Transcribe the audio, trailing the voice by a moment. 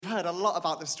heard a lot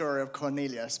about the story of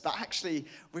Cornelius, but actually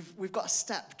we've got a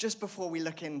step just before we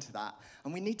look into that,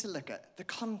 and we need to look at the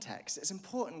context. It's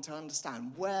important to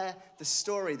understand where the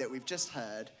story that we've just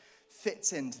heard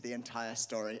fits into the entire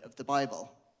story of the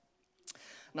Bible.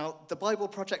 Now, the Bible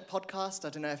Project podcast, I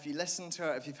don't know if you listen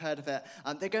to it, if you've heard of it,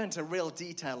 they go into real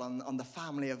detail on the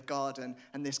family of God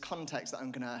and this context that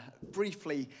I'm going to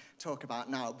briefly talk about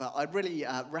now, but I'd really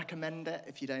recommend it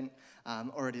if you don't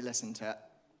already listen to it.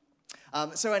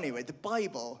 So anyway, the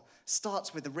Bible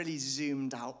starts with a really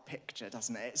zoomed out picture,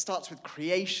 doesn't it? It starts with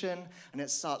creation, and it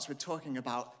starts with talking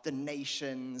about the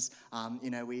nations.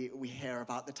 We hear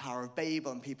about the Tower of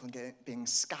Babel and people being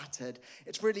scattered.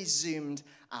 It's really zoomed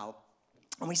out.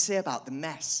 And we see about the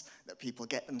mess that people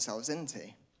get themselves into.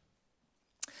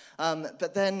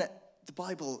 But then the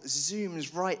Bible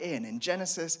zooms right in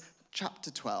Genesis chapter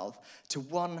 12 to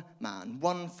one man,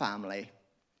 one family,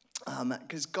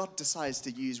 because God decides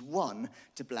to use one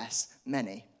to bless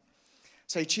many.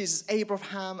 So he chooses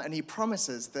Abraham, and he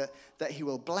promises that he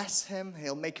will bless him,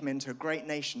 he'll make him into a great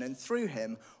nation, and through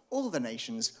him, all the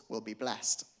nations will be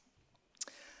blessed.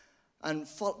 And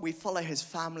we follow his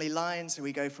family line, so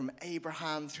we go from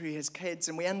Abraham through his kids,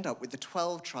 and we end up with the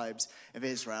 12 tribes of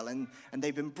Israel, and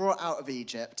they've been brought out of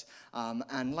Egypt,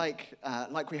 and like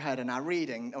we heard in our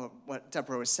reading, or what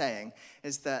Deborah was saying,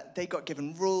 is that they got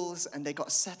given rules, and they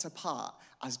got set apart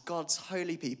as God's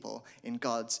holy people in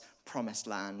God's promised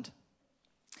land.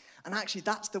 And actually,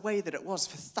 that's the way that it was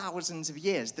for thousands of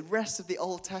years. The rest of the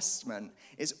Old Testament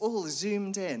is all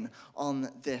zoomed in on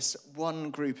this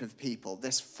one group of people,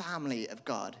 this family of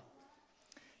God.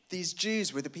 These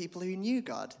Jews were the people who knew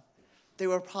God. They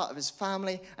were a part of his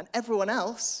family, and everyone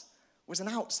else was an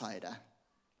outsider.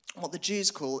 What the Jews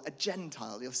call a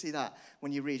Gentile. You'll see that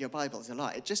when you read your Bibles a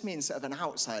lot. It just means sort of an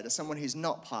outsider, someone who's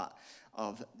not part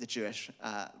of the Jewish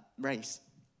race.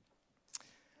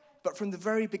 But from the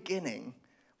very beginning,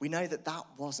 we know that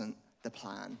wasn't the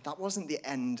plan. That wasn't the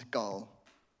end goal.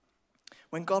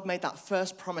 When God made that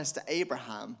first promise to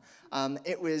Abraham,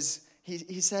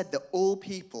 he said that all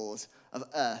peoples of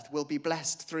earth will be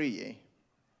blessed through you.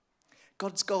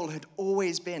 God's goal had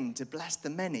always been to bless the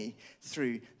many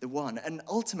through the one. And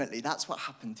ultimately, that's what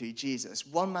happened through Jesus.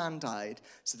 One man died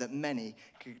so that many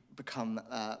could become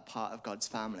part of God's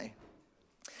family.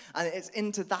 And it's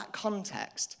into that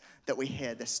context that we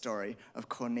hear this story of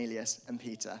Cornelius and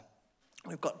Peter.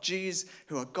 We've got Jews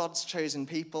who are God's chosen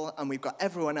people, and we've got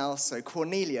everyone else, so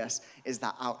Cornelius is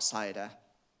that outsider.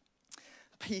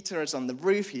 Peter is on the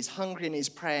roof, he's hungry and he's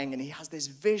praying, and he has this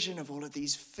vision of all of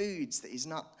these foods that he's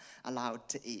not allowed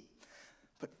to eat.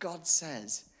 But God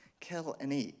says, kill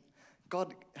and eat.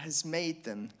 God has made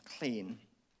them clean.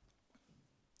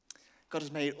 God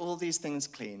has made all these things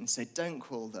clean, so don't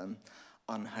call them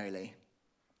unholy.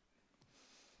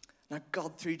 Now,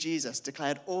 God, through Jesus,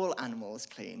 declared all animals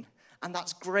clean. And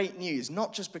that's great news,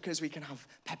 not just because we can have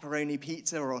pepperoni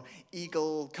pizza or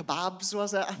eagle kebabs,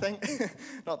 was it, I think?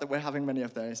 Not that we're having many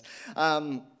of those.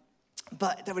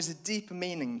 But there was a deeper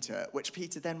meaning to it, which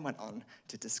Peter then went on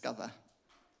to discover.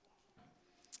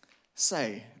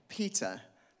 So, Peter,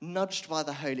 nudged by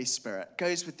the Holy Spirit,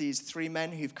 goes with these three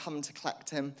men who've come to collect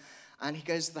him, and he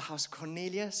goes to the house of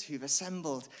Cornelius, who've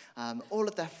assembled all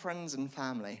of their friends and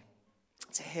family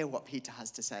to hear what Peter has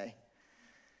to say.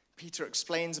 Peter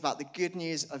explains about the good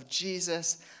news of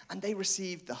Jesus, and they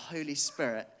received the Holy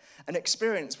Spirit, an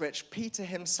experience which Peter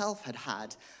himself had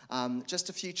had just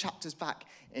a few chapters back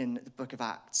in the book of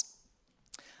Acts.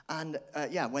 And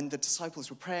when the disciples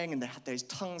were praying and they had those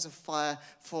tongues of fire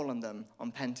fall on them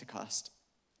on Pentecost.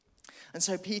 And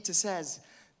so Peter says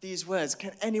these words,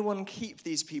 can anyone keep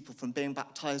these people from being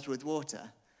baptized with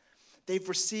water? They've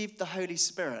received the Holy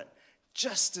Spirit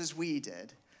just as we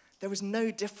did. There was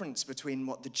no difference between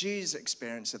what the Jews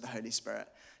experienced of the Holy Spirit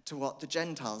to what the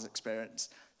Gentiles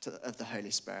experienced of the Holy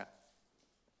Spirit.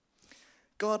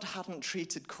 God hadn't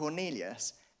treated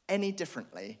Cornelius any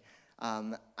differently,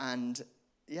 and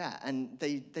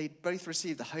they both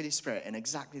received the Holy Spirit in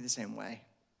exactly the same way.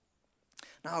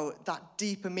 Now, that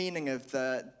deeper meaning of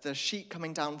the sheet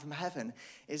coming down from heaven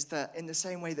is that in the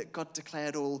same way that God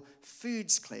declared all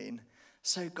foods clean,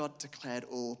 so God declared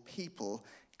all people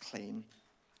clean.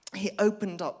 He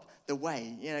opened up the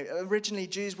way. Originally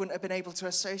Jews wouldn't have been able to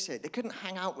associate. They couldn't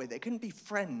hang out with, they couldn't be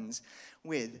friends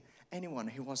with anyone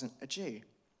who wasn't a Jew.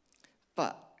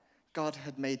 But God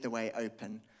had made the way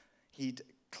open. He'd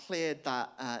cleared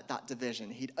that division.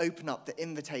 He'd opened up the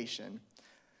invitation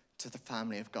to the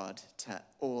family of God, to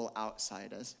all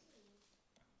outsiders.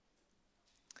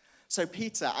 So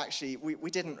Peter, actually, we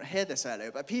didn't hear this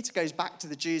earlier, but Peter goes back to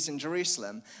the Jews in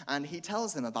Jerusalem and he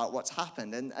tells them about what's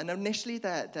happened. And initially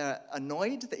they're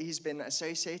annoyed that he's been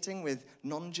associating with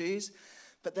non-Jews.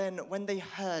 But then when they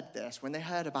heard this, when they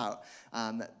heard about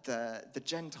the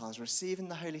Gentiles receiving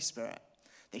the Holy Spirit,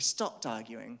 they stopped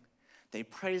arguing. They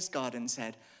praised God and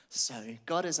said, so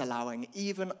God is allowing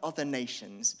even other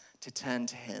nations to turn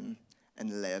to him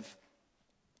and live.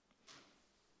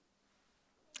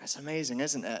 It's amazing,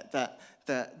 isn't it,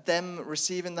 that them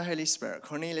receiving the Holy Spirit,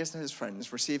 Cornelius and his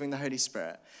friends receiving the Holy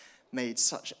Spirit, made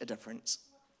such a difference.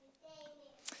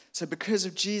 So because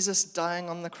of Jesus dying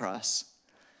on the cross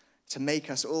to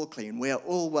make us all clean, we are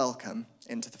all welcome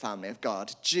into the family of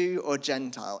God, Jew or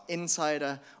Gentile,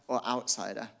 insider or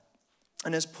outsider.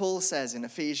 And as Paul says in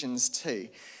Ephesians 2,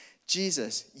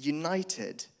 Jesus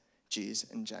united Jews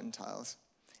and Gentiles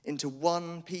into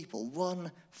one people,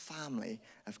 one family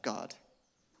of God.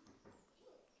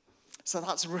 So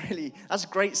that's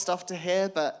great stuff to hear,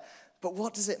 but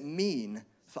what does it mean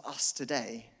for us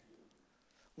today?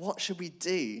 What should we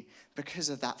do because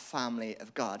of that family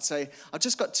of God? So I've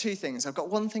just got two things. I've got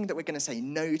one thing that we're going to say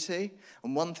no to,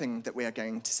 and one thing that we are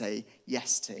going to say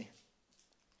yes to.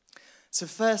 So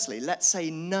firstly, let's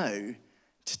say no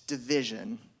to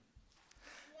division.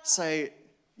 So,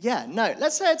 no,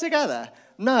 let's say it together.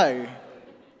 No.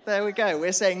 There we go.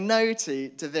 We're saying no to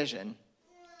division.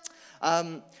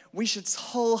 We should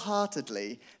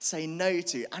wholeheartedly say no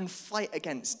to and fight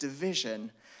against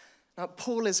division. Now,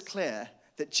 Paul is clear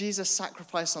that Jesus'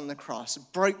 sacrifice on the cross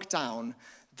broke down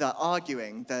the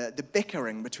arguing, the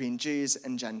bickering between Jews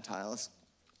and Gentiles.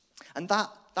 And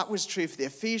that was true for the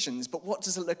Ephesians, but what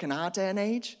does it look in our day and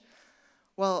age?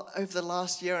 Well, over the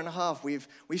last year and a half, we've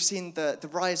seen the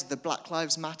rise of the Black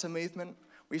Lives Matter movement.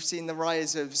 We've seen the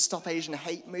rise of Stop Asian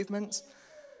Hate movements.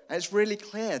 And it's really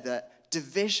clear that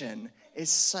division is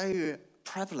so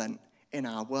prevalent in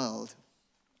our world.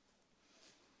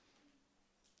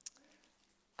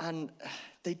 And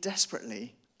they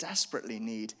desperately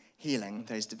need healing,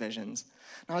 those divisions.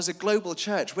 Now, as a global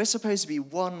church, we're supposed to be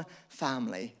one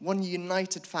family, one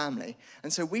united family.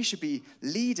 And so we should be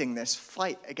leading this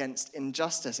fight against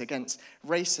injustice, against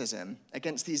racism,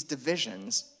 against these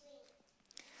divisions.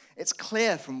 It's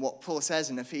clear from what Paul says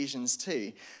in Ephesians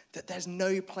 2 that there's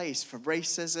no place for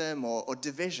racism or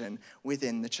division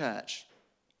within the church.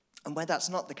 And where that's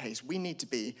not the case, we need to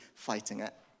be fighting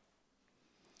it.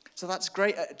 So that's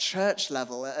great at a church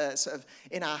level, sort of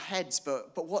in our heads,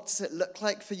 but what does it look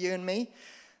like for you and me?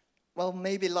 Well,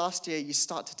 maybe last year you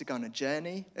started to go on a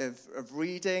journey of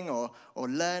reading or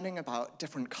learning about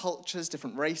different cultures,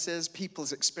 different races,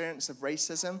 people's experience of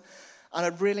racism. And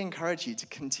I'd really encourage you to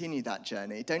continue that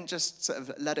journey. Don't just sort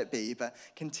of let it be, but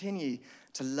continue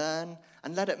to learn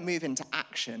and let it move into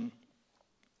action.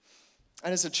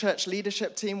 And as a church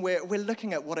leadership team, we're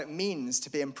looking at what it means to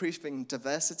be improving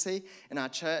diversity in our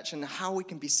church and how we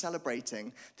can be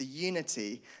celebrating the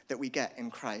unity that we get in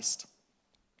Christ.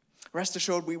 Rest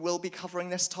assured, we will be covering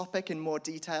this topic in more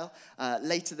detail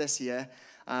later this year.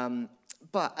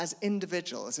 But as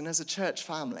individuals and as a church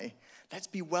family, let's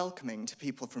be welcoming to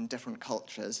people from different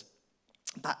cultures,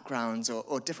 backgrounds,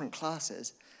 or different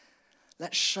classes.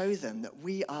 Let's show them that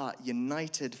we are a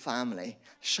united family.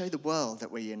 Show the world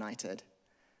that we're united.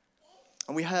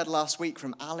 And we heard last week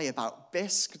from Ali about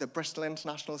BISC, the Bristol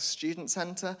International Student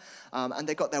Centre, and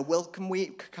they got their Welcome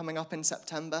Week coming up in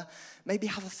September. Maybe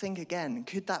have a think again.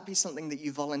 Could that be something that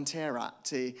you volunteer at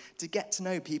to get to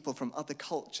know people from other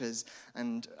cultures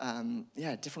and,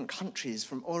 different countries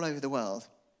from all over the world?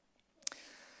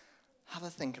 Have a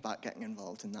think about getting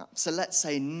involved in that. So let's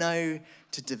say no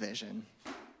to division.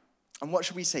 And what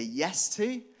should we say yes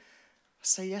to?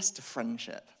 Say yes to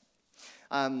friendship.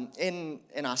 In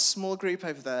our small group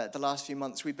over the last few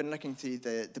months, we've been looking through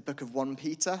the book of 1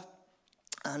 Peter.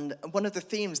 And one of the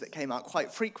themes that came out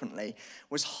quite frequently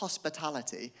was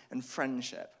hospitality and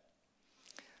friendship.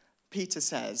 Peter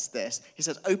says this. He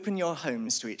says, open your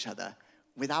homes to each other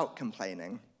without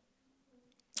complaining.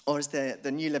 Or as the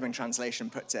New Living Translation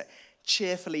puts it,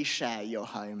 cheerfully share your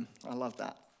home. I love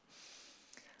that.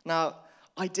 Now,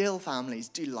 ideal families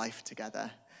do life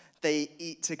together. They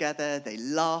eat together, they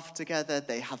laugh together,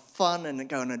 they have fun and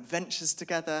go on adventures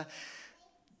together.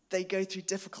 They go through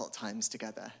difficult times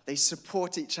together. They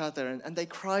support each other and they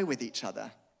cry with each other.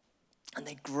 And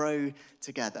they grow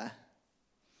together.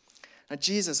 Now,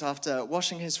 Jesus, after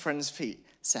washing his friends' feet,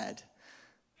 said,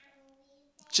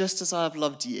 just as I have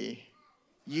loved you,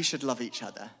 you should love each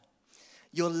other.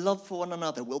 Your love for one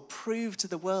another will prove to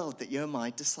the world that you're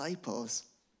my disciples.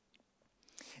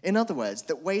 In other words,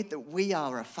 the way that we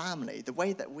are a family, the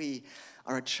way that we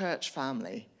are a church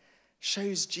family,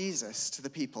 shows Jesus to the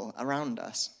people around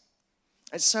us.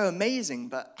 It's so amazing,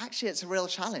 but actually it's a real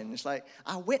challenge. Like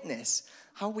our witness,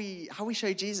 how we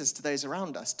show Jesus to those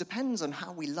around us depends on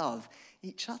how we love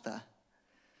each other.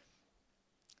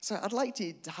 So I'd like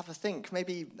you to have a think,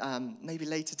 maybe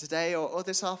later today or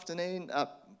this afternoon,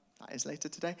 that is later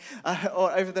today,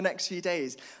 or over the next few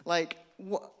days. Like,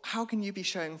 how can you be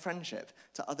showing friendship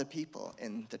to other people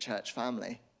in the church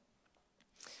family?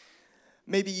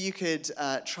 Maybe you could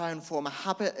try and form a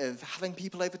habit of having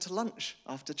people over to lunch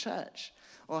after church,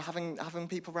 or having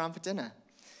people around for dinner.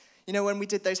 You know, when we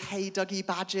did those Hey Dougie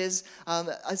badges,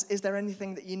 is there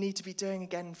anything that you need to be doing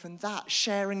again from that?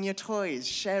 Sharing your toys,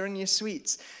 sharing your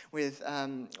sweets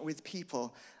with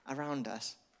people around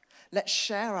us. Let's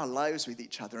share our lives with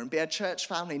each other and be a church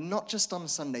family, not just on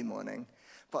Sunday morning,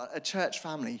 but a church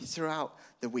family throughout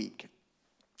the week.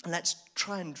 And let's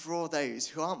try and draw those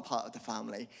who aren't part of the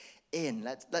family in.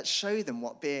 Let's show them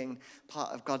what being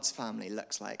part of God's family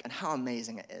looks like and how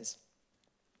amazing it is.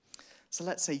 So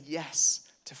let's say yes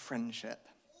to friendship.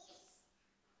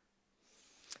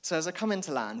 So as I come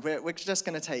into land, we're just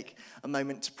going to take a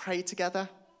moment to pray together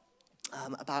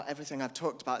about everything I've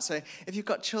talked about. So if you've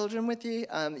got children with you,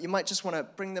 you might just want to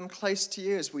bring them close to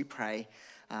you as we pray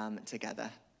together.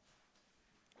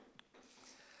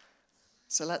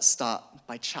 So let's start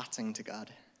by chatting to God.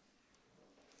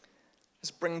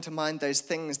 Let's bring to mind those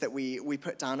things that we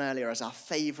put down earlier as our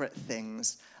favorite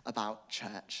things about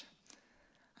church.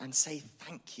 And say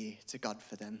thank you to God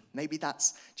for them. Maybe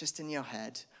that's just in your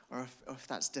head, or if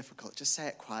that's difficult, just say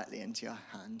it quietly into your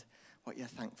hand, what you're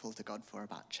thankful to God for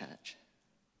about church.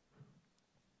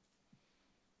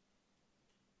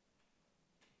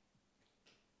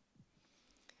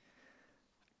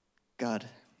 God,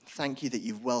 thank you that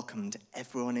you've welcomed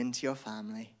everyone into your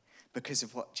family because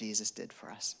of what Jesus did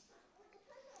for us.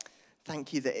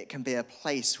 Thank you that it can be a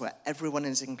place where everyone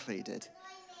is included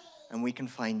and we can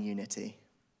find unity.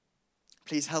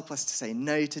 Please help us to say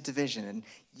no to division and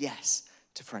yes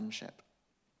to friendship.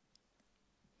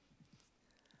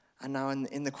 And now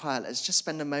in the quiet, let's just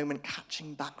spend a moment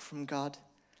catching back from God.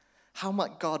 How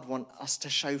might God want us to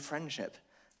show friendship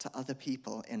to other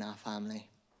people in our family?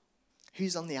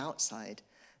 Who's on the outside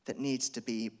that needs to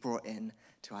be brought in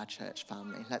to our church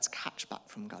family? Let's catch back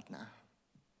from God now.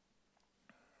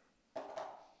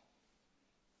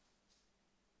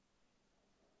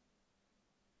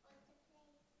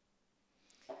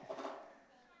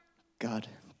 God,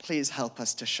 please help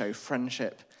us to show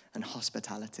friendship and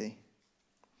hospitality.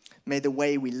 May the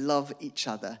way we love each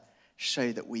other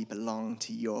show that we belong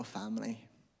to your family.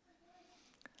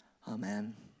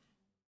 Amen.